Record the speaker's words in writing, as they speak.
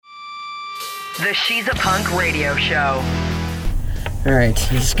The She's a Punk radio show. All right,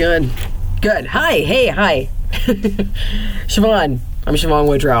 this is good. Good. Hi. Siobhan. I'm Siobhan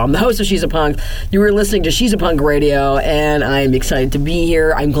Woodrow. I'm the host of She's a Punk. You were listening to She's a Punk Radio, and I'm excited to be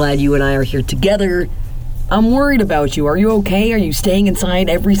here. I'm glad you and I are here together. I'm worried about you. Are you okay? Are you staying inside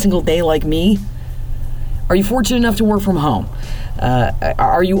every single day like me? Are you fortunate enough to work from home?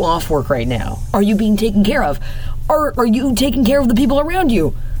 Are you off work right now? Are you being taken care of? Are you taking care of the people around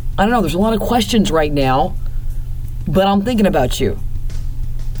you? I don't know. There's a lot of questions right now, but I'm thinking about you.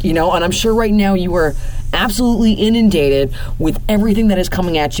 You know, and I'm sure right now you are absolutely inundated with everything that is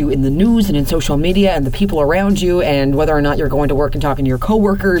coming at you in the news and in social media and the people around you and whether or not you're going to work and talking to your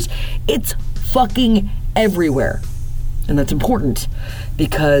coworkers. It's fucking everywhere. And that's important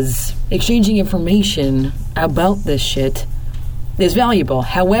because exchanging information about this shit is valuable.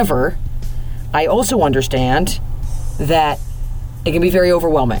 However, I also understand that it can be very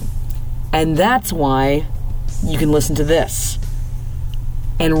overwhelming. And that's why you can listen to this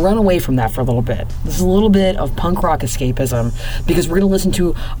and run away from that for a little bit. This is a little bit of punk rock escapism because we're going to listen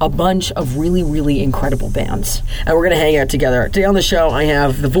to a bunch of really, really incredible bands. And we're going to hang out together. Today on the show, I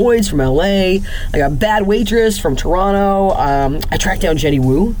have The Voids from LA. I got Bad Waitress from Toronto. I tracked down Jenny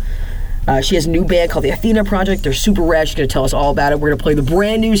Wu. She has a new band called the Athena Project. They're super rad. She's going to tell us all about it. We're going to play the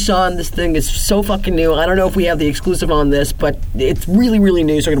brand new song. This thing is so fucking new. I don't know if we have the exclusive on this, but it's really, really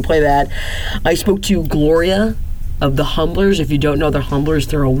new, so we're going to play that. I spoke to Gloria of the Humblers. If you don't know the Humblers,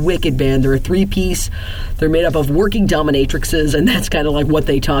 they're a wicked band. They're a three-piece. They're made up of working dominatrixes, and that's kind of like what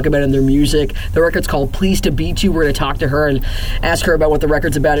they talk about in their music. The record's called Pleased to Beat You. We're going to talk to her and ask her about what the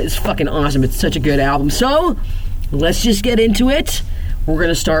record's about. It's fucking awesome. It's such a good album. So, let's just get into it. We're going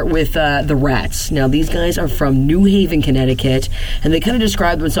to start with The Rats. Now, these guys are from New Haven, Connecticut, and they kind of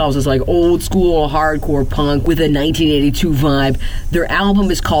describe themselves as like old school hardcore punk with a 1982 vibe. Their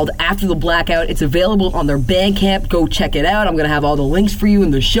album is called After the Blackout. It's available on their Bandcamp. Go check it out. I'm going to have all the links for you in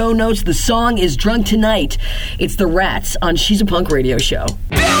the show notes. The song is Drunk Tonight. It's The Rats on She's a Punk Radio Show.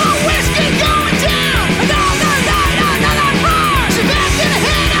 Whiskey going down, another night, another bar. She back in the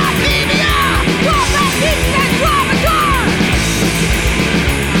head, I beat me up. Walk back in and drive a car.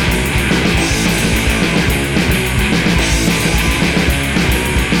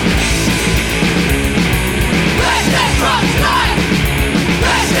 Let's get drunk tonight.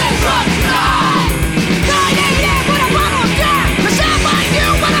 Let's get drunk tonight. 9 a.m. with a bottle of Jack. 'Cause I find you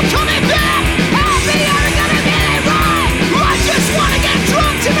when I'm coming back. I'll be ever gonna get it right. I just wanna get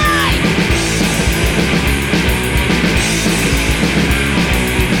drunk tonight.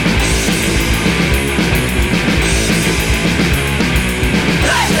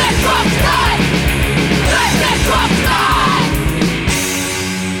 Let's get drunk tonight. Let's get drunk tonight.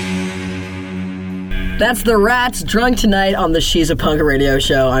 That's The Rats, Drunk Tonight on the She's a Punk Radio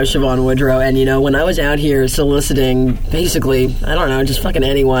Show. I'm Siobhan Woodrow, and you know, when I was out here soliciting, basically, I don't know, just fucking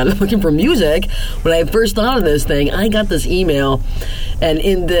anyone looking for music, when I first thought of this thing, I got this email, and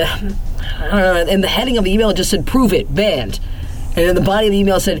in the heading of the email, it just said, "Prove It, band." And in the body of the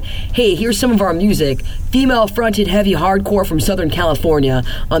email said, "Hey, here's some of our music. Female-fronted heavy hardcore from Southern California.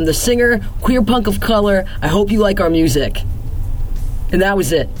 I'm the singer, queer punk of color. I hope you like our music." And that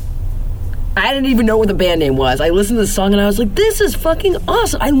was it. I didn't even know what the band name was. I listened to the song and I was like, this is fucking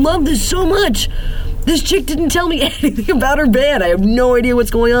awesome. I love this so much. This chick didn't tell me anything about her band. I have no idea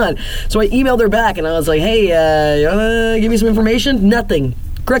what's going on. So I emailed her back and I was like, hey, you wanna give me some information? Nothing.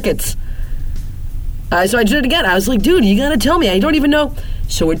 Crickets. So I did it again. I was like, dude, you gotta tell me. I don't even know.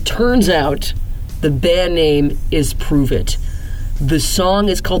 So it turns out the band name is Prove It. The song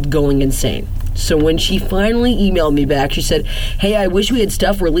is called Going Insane. So when she finally emailed me back, she said, hey, I wish we had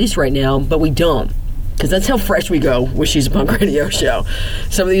stuff released right now, but we don't. Because that's how fresh we go with She's a Punk Radio Show.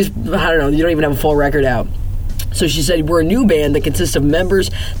 Some of these, I don't know, you don't even have a full record out. So she said, we're a new band that consists of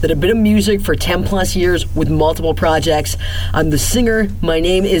members that have been in music for 10 plus years with multiple projects. I'm the singer. My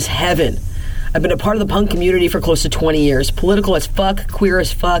name is Heaven. I've been a part of the punk community for close to 20 years. Political as fuck, queer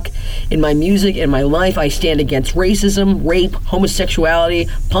as fuck. In my music and my life, I stand against racism, rape, homosexuality,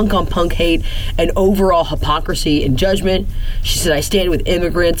 punk on punk hate, and overall hypocrisy and judgment. She said, I stand with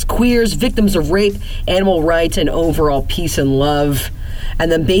immigrants, queers, victims of rape, animal rights, and overall peace and love. And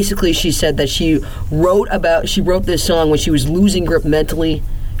then basically she said that she wrote this song when she was losing grip mentally.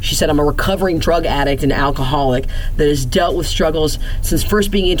 She said, I'm a recovering drug addict and alcoholic that has dealt with struggles since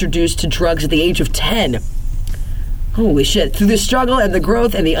first being introduced to drugs at the age of 10. Holy shit. Through the struggle and the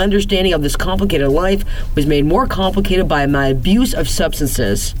growth and the understanding of this complicated life was made more complicated by my abuse of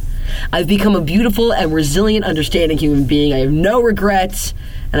substances. I've become a beautiful and resilient, understanding human being. I have no regrets,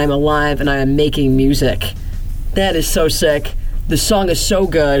 and I'm alive, and I am making music. That is so sick. The song is so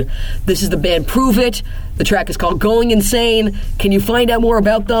good. This is the band Prove It. The track is called Going Insane. Can you find out more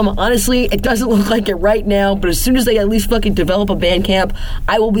about them? Honestly, it doesn't look like it right now, but as soon as they at least fucking develop a Bandcamp,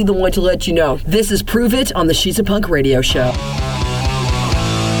 I will be the one to let you know. This is Prove It on the She's a Punk radio show.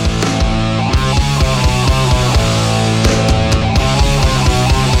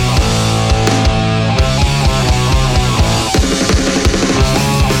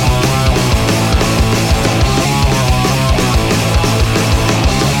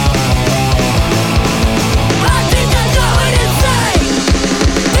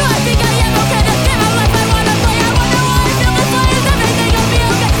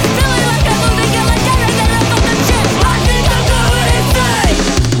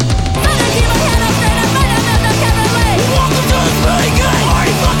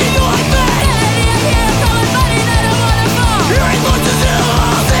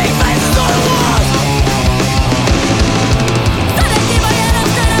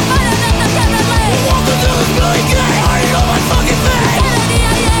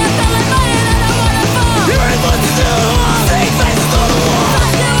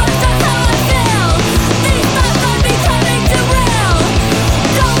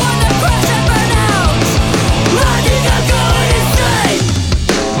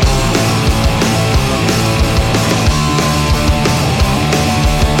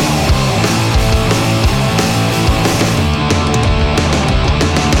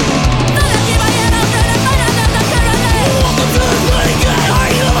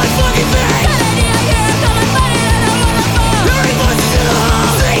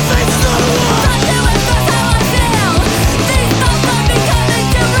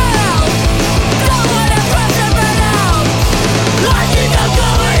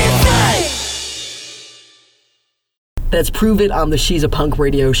 That's Prove It on the She's a Punk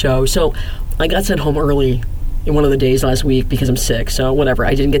radio show. So I got sent home early in one of the days last week because I'm sick, so whatever.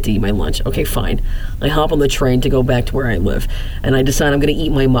 I didn't get to eat my lunch. Okay, fine. I hop on the train to go back to where I live, and I decide I'm going to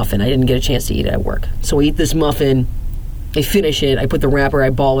eat my muffin. I didn't get a chance to eat it at work. So I eat this muffin, I finish it, I put the wrapper, I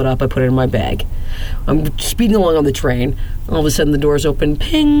ball it up, I put it in my bag. I'm speeding along on the train. All of a sudden the doors open,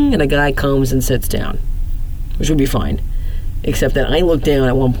 ping, and a guy comes and sits down, which would be fine. Except that I looked down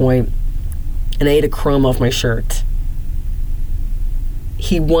at one point, and I ate a crumb off my shirt.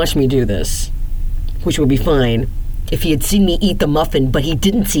 He watched me do this, which would be fine if he had seen me eat the muffin, but he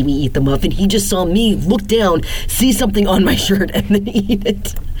didn't see me eat the muffin. He just saw me look down, see something on my shirt, and then eat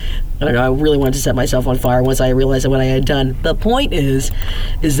it. I don't know, I really wanted to set myself on fire once I realized what I had done. The point is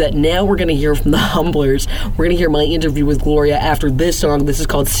that now we're going to hear from the Humblers. We're going to hear my interview with Gloria after this song. This is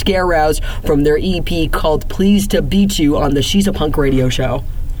called Scare Rouse from their EP called Pleased to Beat You on the She's a Punk radio show.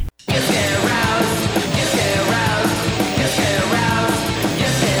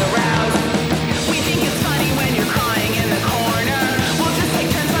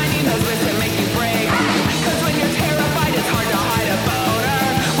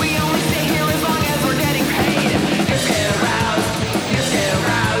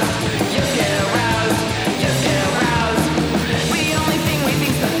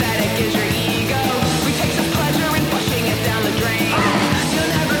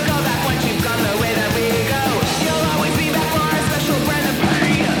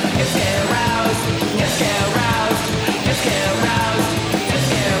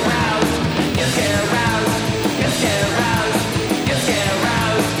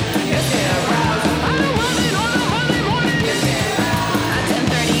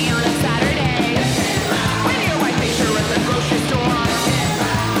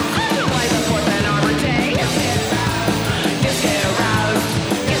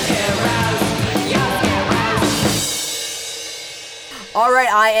 All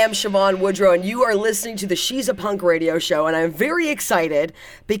right, I am Siobhan Woodrow, and you are listening to the She's a Punk radio show, and I'm very excited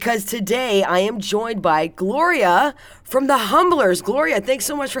because today I am joined by Gloria from the Humblers. Gloria, thanks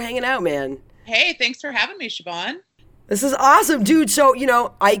so much for hanging out, man. Hey, thanks for having me, Siobhan. This is awesome, dude. So,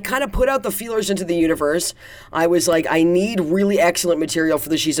 I kind of put out the feelers into the universe. I was like, I need really excellent material for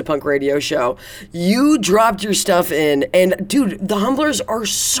the She's a Punk radio show. You dropped your stuff in, and dude, the Humblers are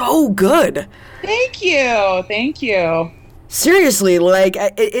so good. Thank you. Seriously, like,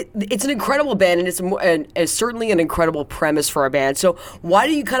 it's an incredible band, and it's certainly an incredible premise for a band. So why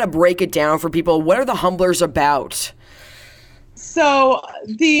do you kind of break it down for people? What are the Humblers about? So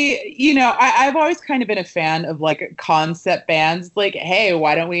I've always kind of been a fan of like concept bands. Like, hey,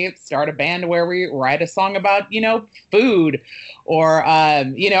 why don't we start a band where we write a song about, food, or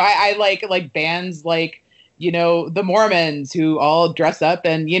I like bands like, the Mormons who all dress up,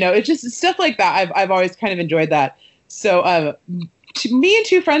 and it's just stuff like that. I've always kind of enjoyed that. So me and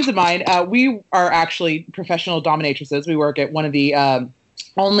two friends of mine, we are actually professional dominatrices. We work at one of the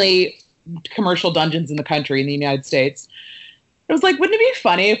only commercial dungeons in the country in the United States. It was like, wouldn't it be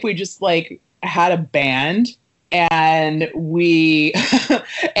funny if we just like had a band and we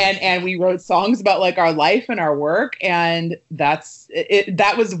and we wrote songs about like our life and our work, and that's it.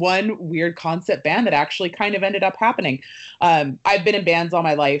 That was one weird concept band that actually kind of ended up happening. I've been in bands all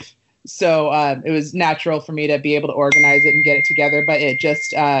my life, so it was natural for me to be able to organize it and get it together. But it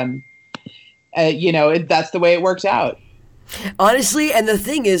just, that's the way it worked out. Honestly, and the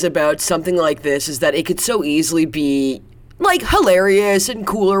thing is about something like this is that it could so easily be like hilarious and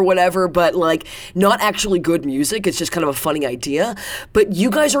cool or whatever, but like not actually good music. It's just kind of a funny idea. But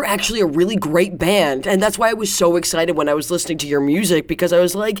you guys are actually a really great band, and that's why I was so excited when I was listening to your music, because I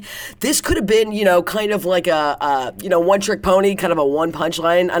was like, this could have been, kind of like a one-trick pony, kind of a one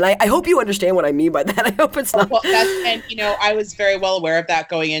punchline. And I hope you understand what I mean by that. I hope it's not. Well, I was very well aware of that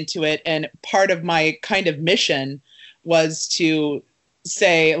going into it, and part of my kind of mission was to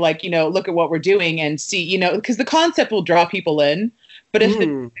say, like, look at what we're doing and see, because the concept will draw people in, but if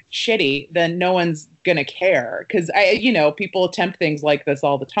it's shitty, then no one's gonna care, because people attempt things like this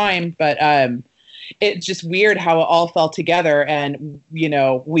all the time, but it's just weird how it all fell together. And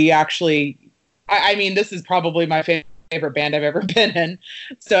we actually, I mean, this is probably my favorite band I've ever been in,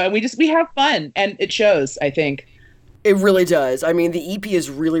 so we have fun, and it shows, I think. It really does. I mean, the EP is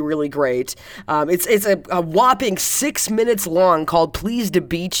really, really great. It's a whopping 6 minutes long, called Pleased to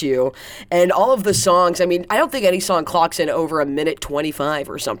Beat You. And all of the songs, I mean, I don't think any song clocks in over a minute 25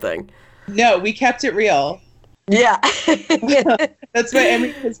 or something. No, we kept it real. Yeah. That's right. And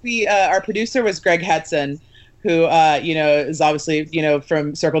because our producer was Greg Hetson, who, is obviously,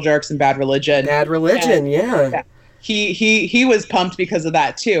 from Circle Jerks and Bad Religion. Bad Religion, yeah. He was pumped because of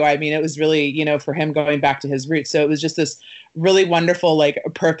that too. I mean, it was really, for him going back to his roots. So it was just this really wonderful, like,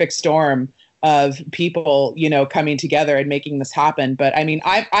 perfect storm of people, coming together and making this happen. But I mean,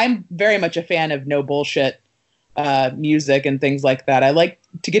 I'm very much a fan of no bullshit music and things like that. I like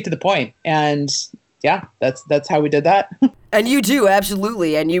to get to the point, and yeah, that's how we did that. And you do,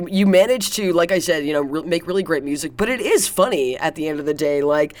 absolutely. And you manage to, like I said, make really great music, but it is funny at the end of the day.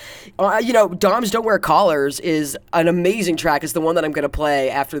 Like, Doms Don't Wear Collars is an amazing track. It's the one that I'm going to play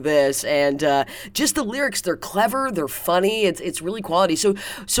after this. And just the lyrics, they're clever, they're funny, it's really quality.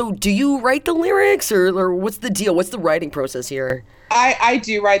 So do you write the lyrics, or what's the deal? What's the writing process here? I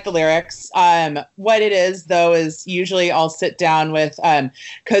do write the lyrics. What it is, though, is usually I'll sit down with,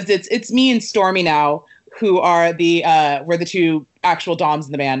 because it's me and Stormy now, who are we're the two actual Doms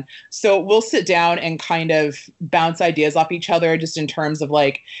in the band. So we'll sit down and kind of bounce ideas off each other, just in terms of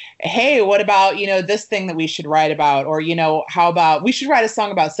like, hey, what about, this thing that we should write about? Or, how about we should write a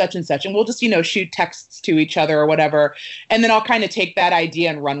song about such and such? And we'll just, shoot texts to each other or whatever. And then I'll kind of take that idea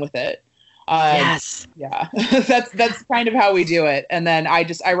and run with it. Yes. Yeah, that's kind of how we do it. And then I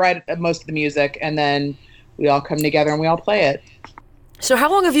write most of the music, and then we all come together and we all play it. So how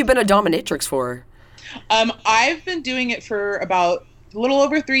long have you been a dominatrix for? I've been doing it for about a little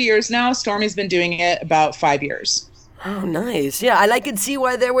over 3 years now. Stormy's been doing it about 5 years. Oh, nice. Yeah, and I can see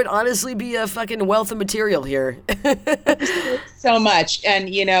why there would honestly be a fucking wealth of material here. So much. And,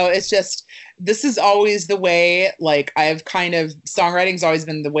 it's just, this is always the way, like, songwriting's always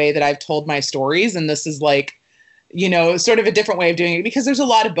been the way that I've told my stories. And this is like, sort of a different way of doing it, because there's a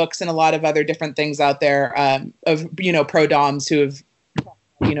lot of books and a lot of other different things out there of, pro doms who have,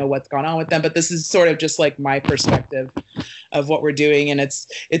 what's gone on with them. But this is sort of just like my perspective of what we're doing. And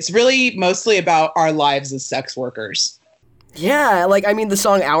it's really mostly about our lives as sex workers. Yeah. Like, I mean, the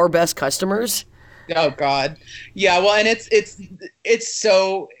song Our Best Customers. Oh God. Yeah. Well, and it's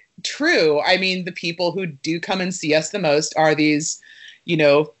so true. I mean, the people who do come and see us the most are these,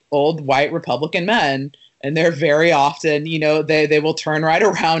 old white Republican men. And they're very often, they will turn right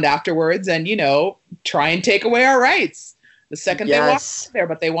around afterwards and, try and take away our rights the second they walk there,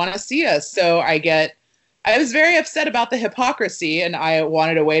 but they want to see us. So I was very upset about the hypocrisy, and I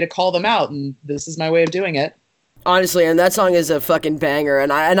wanted a way to call them out, and this is my way of doing it. Honestly, and that song is a fucking banger,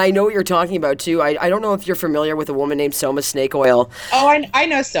 and I know what you're talking about too. I don't know if you're familiar with a woman named Soma Snake Oil. Oh, I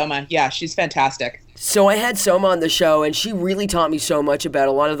know Soma. Yeah, she's fantastic. So I had Soma on the show, and she really taught me so much about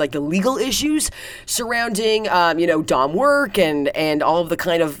a lot of like the legal issues surrounding, dom work and all of the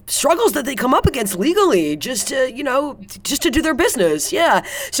kind of struggles that they come up against legally, just to do their business. Yeah.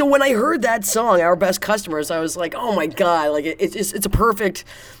 So when I heard that song, Our Best Customers, I was like, oh my God, like it's a perfect,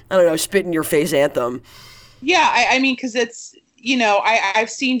 spit in your face anthem. Yeah, I mean, because it's, you know, I've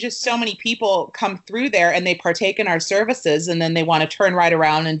seen just so many people come through there and they partake in our services and then they want to turn right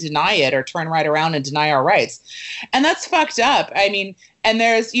around and deny it or turn right around and deny our rights. And that's fucked up. I mean, and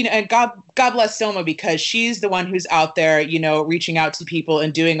there's, you know, and God bless Soma, because she's the one who's out there, you know, reaching out to people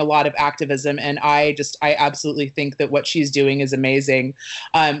and doing a lot of activism. And I absolutely think that what she's doing is amazing.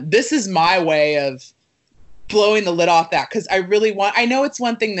 This is my way of blowing the lid off that, because I know it's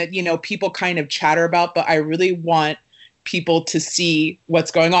one thing that, you know, people kind of chatter about, but I really want people to see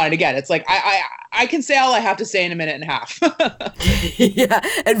what's going on. And again, it's like I can say all I have to say in a minute and a half. Yeah,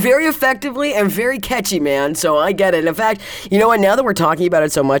 and very effectively and very catchy, man. So I get it. In fact, you know what? Now that we're talking about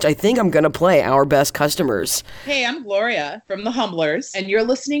it so much, I think I'm going to play Our Best Customers. Hey, I'm Gloria from The Humblers, and you're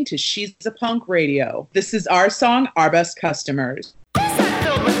listening to She's a Punk Radio. This is our song, Our Best Customers. Who's not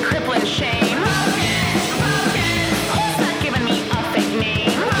filled with crippling shame? Who's not giving me a fake name?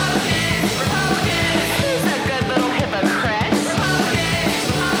 Who's a good little hypocrite?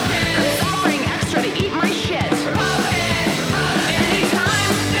 Who's offering extra to eat my shit?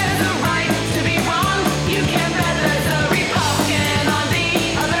 Anytime there's a right to be wrong, you can bet there's a Republican on the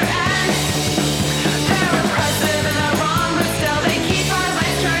other end. They're oppressive and they're wrong, but still they keep our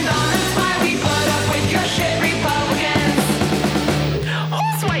lights turned on. That's why we put up with your shit, Republicans.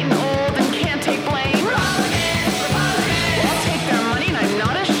 Who's white and old and can't take blame? I'll take their money and I'm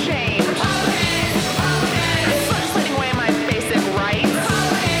not ashamed. Who's legislating away my basic rights?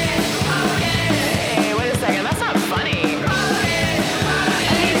 Hey, wait a second, that's not funny. Anytime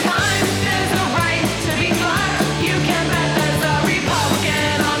there's a right to be black, you can bet there's a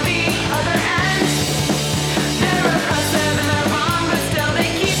Republican on the other end. They're oppressive and they're wrong, but still they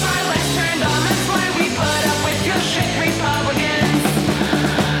keep our lights turned on. That's why we put up with your shit, Republicans.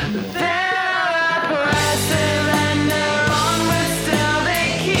 They're oppressive and they're wrong, but still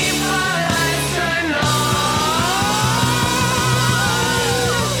they keep our lights turned on.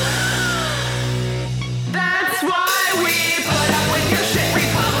 That's why we put up with your shit,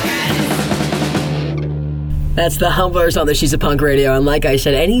 Republicans. That's the Humblers on the She's a Punk Radio. And like I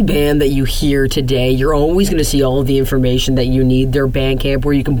said, any band that you hear today, you're always going to see all of the information that you need. Their Bandcamp,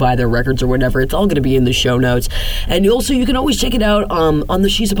 where you can buy their records or whatever. It's all going to be in the show notes. And also, you can always check it out on the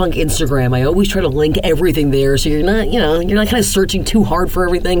She's a Punk Instagram. I always try to link everything there, so you're not kind of searching too hard for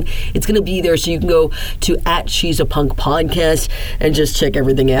everything. It's going to be there, so you can go to @She'sAPunk Podcast and just check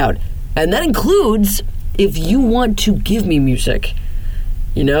everything out. And that includes if you want to give me music.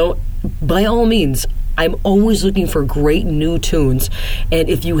 You know, by all means, I'm always looking for great new tunes. And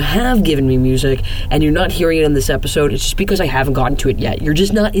if you have given me music and you're not hearing it in this episode, it's just because I haven't gotten to it yet. You're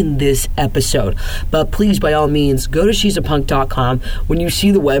just not in this episode. But please, by all means, go to she'sapunk.com. When you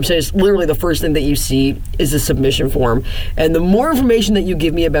see the website, it's literally the first thing that you see is the submission form. And the more information that you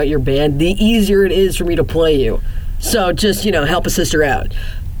give me about your band, the easier it is for me to play you. So just, you know, help a sister out.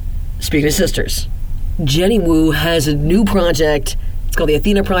 Speaking of sisters, Jenny Wu has a new project. It's called the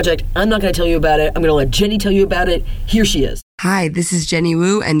Athena Project. I'm not going to tell you about it. I'm going to let Jenny tell you about it. Here she is. Hi, this is Jenny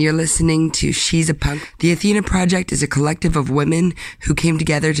Wu, and you're listening to She's a Punk. The Athena Project is a collective of women who came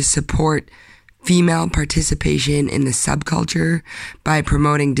together to support female participation in the subculture by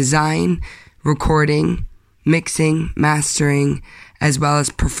promoting design, recording, mixing, mastering, as well as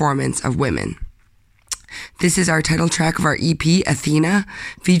performance of women. This is our title track of our EP, Athena,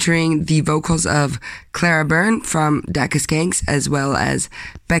 featuring the vocals of Clara Byrne from Dakka Skanks, as well as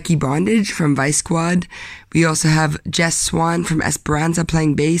Becky Bondage from Vice Squad. We also have Jess Swan from Esperanza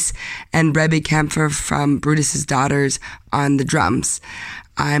playing bass, and Rebbe Kempfer from Brutus's Daughters on the drums.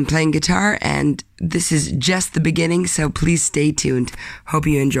 I'm playing guitar, and this is just the beginning, so please stay tuned. Hope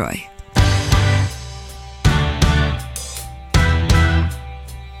you enjoy.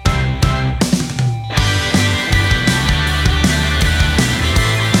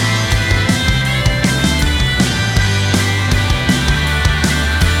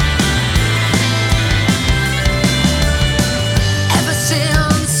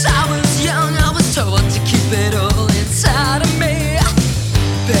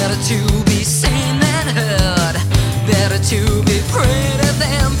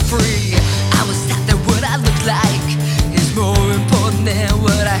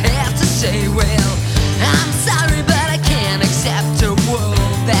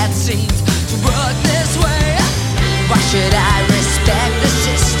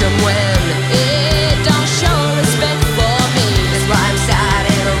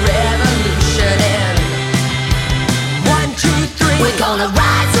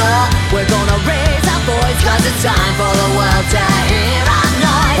 Time for the world to hear our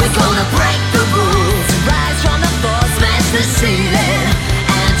noise. We're gonna break the rules, rise from the floor, smash the ceiling,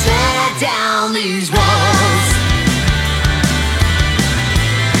 and tear down these walls.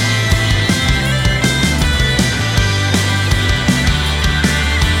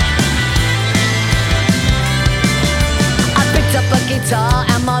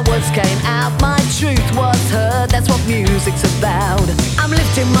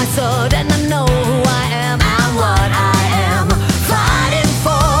 my sword and I know who I am and what I am fighting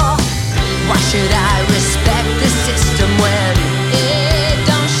for. Why should I respect the system when it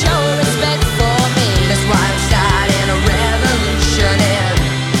don't show respect for me? That's why I'm starting a revolution in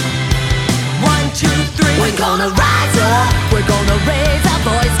 1, 2, 3. We're gonna rise up, we're gonna raise our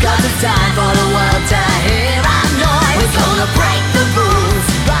voice, 'cause it's time for the world to hear our noise. We're gonna break the rules,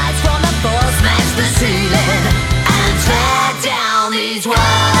 rise from the floor, smash the ceiling and tear down these walls.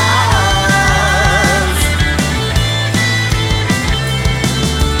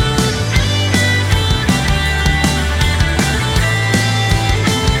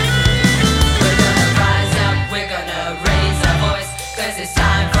 We're gonna rise up, we're gonna raise our voice, 'cause it's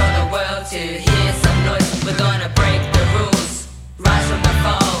time for the world to hear some noise. We're gonna break the rules, rise from the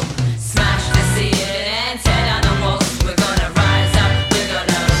fall, smash the ceiling and tear down the walls. We're gonna rise up, we're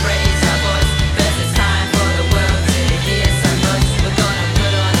gonna raise our voice, 'cause it's time for the world to hear some noise. We're gonna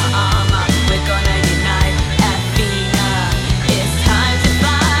put on our armor, we're gonna unite. Athena, it's time to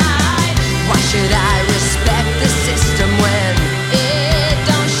fight. Why should I respect the system when it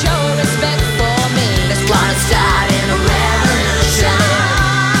don't show respect for me? That's why I'm starting a revolution.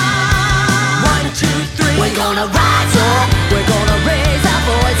 1, 2, 3. We're gonna rise up, we're gonna raise our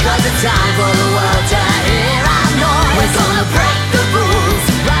voice, 'cause it's time for the world to hear our noise. We're gonna break the rules,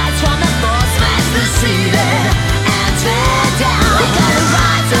 rise from the floor, smash the ceiling and tear down. We're gonna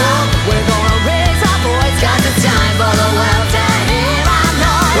rise up, we're gonna raise our voice, 'cause it's time for the world to hear our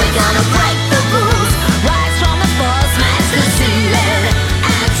noise. We're gonna break the rules, rise from the floor, smash the ceiling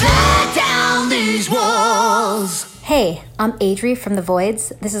and tear down these walls. Hey, I'm Adri from The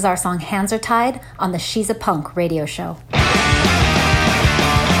Voids. This is our song Hands Are Tied on the She's a Punk radio show.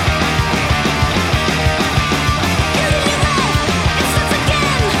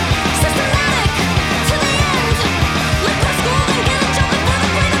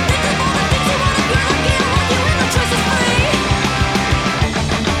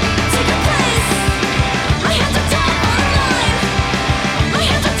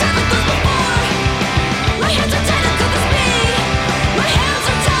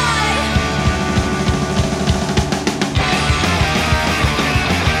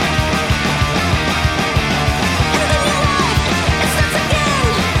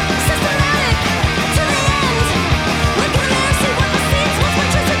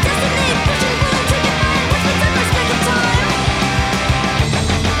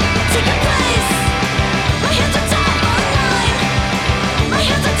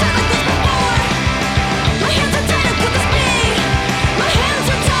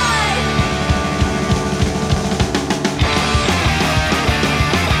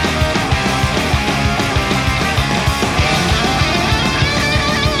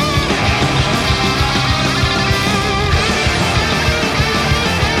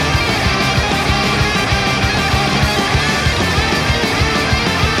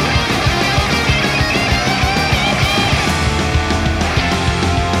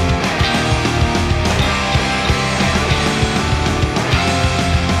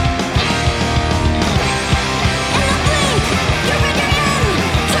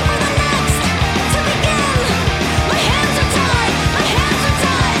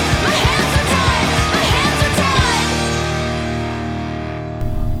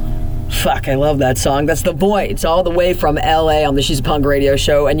 Fuck, I love that song. That's The Voids, all the way from LA on the She's a Punk radio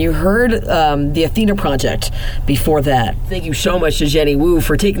show. And you heard the Athena Project before that. Thank you so much to Jenny Wu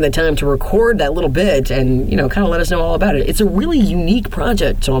for taking the time to record that little bit and, you know, kind of let us know all about it. It's a really unique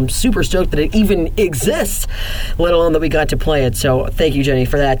project, so I'm super stoked that it even exists, let alone that we got to play it. So thank you, Jenny,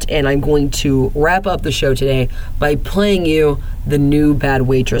 for that. And I'm going to wrap up the show today by playing you the new Bad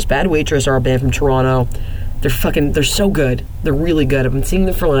Waitress. Bad Waitress are a band from Toronto. They're so good. They're really good. I've been seeing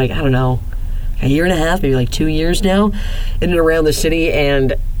them for like, I don't know, a year and a half, maybe like 2 years now, in and around the city,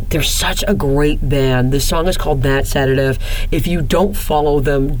 and they're such a great band. This song is called That Sedative. If you don't follow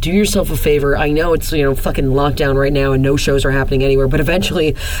them, do yourself a favor. I know it's, you know, fucking lockdown right now and no shows are happening anywhere, but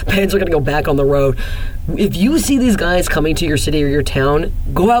eventually bands are going to go back on the road. If you see these guys coming to your city or your town,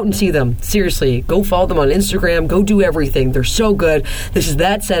 go out and see them. Seriously, go follow them on Instagram. Go do everything. They're so good. This is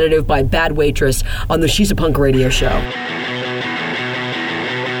That Sedative by Bad Waitress on the She's a Punk radio show.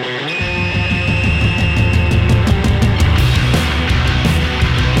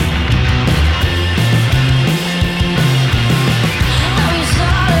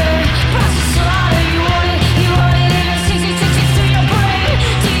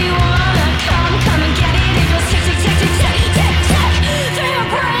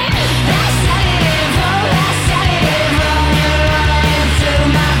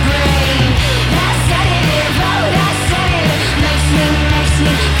 That's sedative, oh, that's sedative.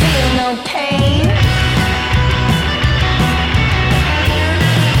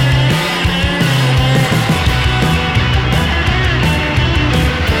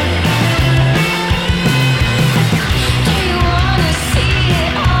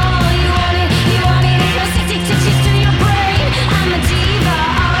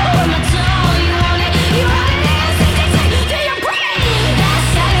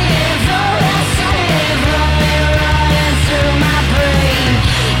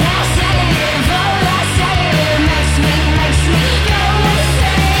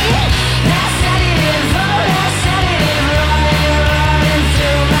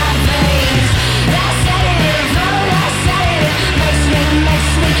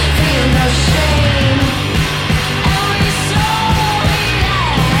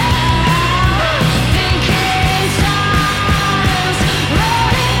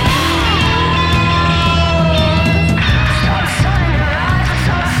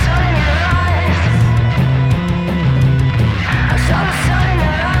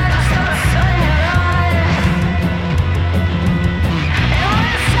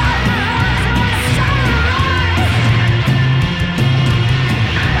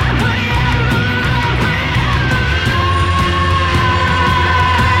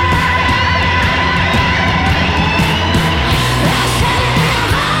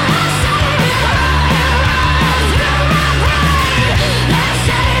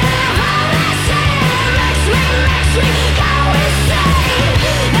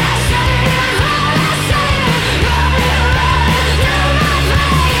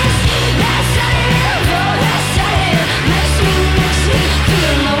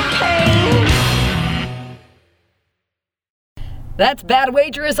 That's Bad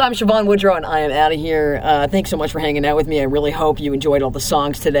Waitress. I'm Siobhan Woodrow, and I am out of here. Thanks so much for hanging out with me. I really hope you enjoyed all the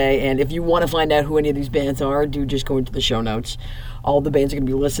songs today. And if you want to find out who any of these bands are, do just go into the show notes. All the bands are going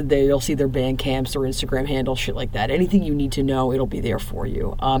to be listed there. You'll see their band camps, their Instagram handle, shit like that. Anything you need to know, it'll be there for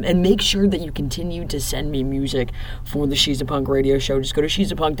you. And make sure that you continue to send me music for the She's a Punk radio show. Just go to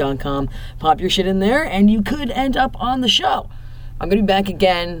she'sapunk.com, pop your shit in there, and you could end up on the show. I'm going to be back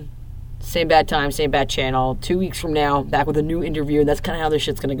again. Same bad time, same bad channel. 2 weeks from now, back with a new interview. And that's kind of how this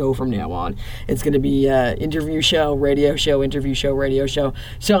shit's going to go from now on. It's going to be interview show, radio show, interview show, radio show.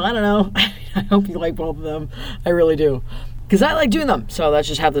 So, I don't know. I hope you like both of them. I really do. Because I like doing them. So that's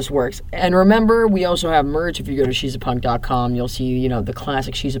just how this works. And remember, we also have merch. If you go to she'sapunk.com, you'll see, the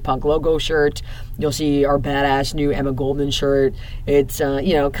classic She's a Punk logo shirt. You'll see our badass new Emma Goldman shirt. It's,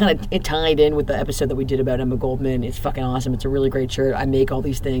 kind of it tied in with the episode that we did about Emma Goldman. It's fucking awesome. It's a really great shirt. I make all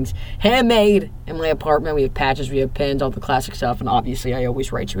these things handmade in my apartment. We have patches, we have pins, all the classic stuff. And obviously, I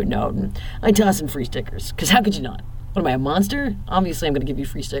always write you a note. And I toss in free stickers. Because how could you not? What am I, a monster? Obviously, I'm going to give you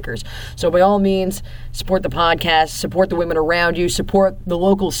free stickers. So by all means, support the podcast, support the women around you, support the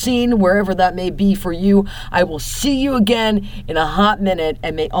local scene, wherever that may be for you. I will see you again in a hot minute,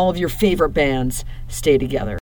 and may all of your favorite bands stay together.